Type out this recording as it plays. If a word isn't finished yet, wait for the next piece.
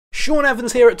Sean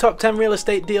Evans here at Top 10 Real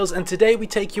Estate Deals, and today we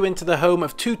take you into the home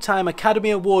of two-time Academy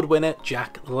Award winner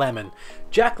Jack Lemmon.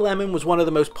 Jack Lemmon was one of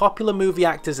the most popular movie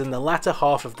actors in the latter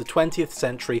half of the 20th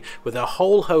century, with a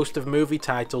whole host of movie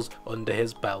titles under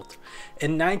his belt.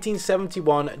 In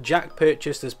 1971, Jack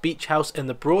purchased this beach house in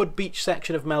the Broad Beach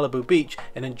section of Malibu Beach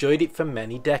and enjoyed it for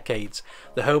many decades.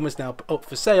 The home is now up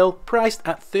for sale, priced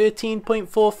at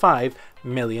 $13.45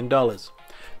 million.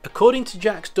 According to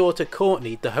Jack's daughter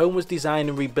Courtney, the home was designed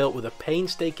and rebuilt with a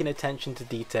painstaking attention to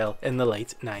detail in the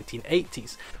late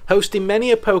 1980s. Hosting many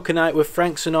a poker night with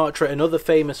Frank Sinatra and other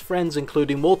famous friends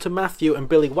including Walter Matthau and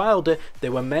Billy Wilder,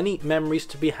 there were many memories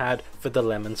to be had for the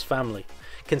Lemmons family.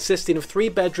 Consisting of 3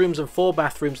 bedrooms and 4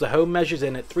 bathrooms, the home measures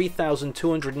in at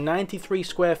 3,293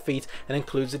 square feet and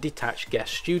includes a detached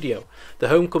guest studio. The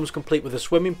home comes complete with a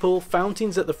swimming pool,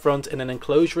 fountains at the front and an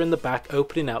enclosure in the back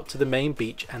opening out to the main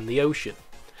beach and the ocean.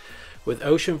 With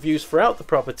ocean views throughout the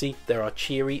property, there are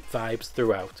cheery vibes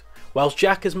throughout. Whilst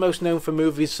Jack is most known for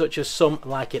movies such as Some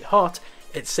Like It Hot,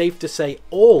 it's safe to say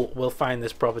all will find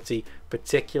this property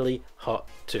particularly hot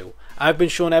too. I've been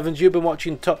Sean Evans, you've been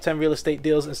watching Top 10 Real Estate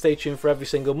Deals, and stay tuned for every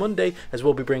single Monday as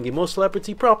we'll be bringing more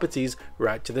celebrity properties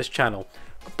right to this channel.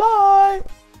 Goodbye!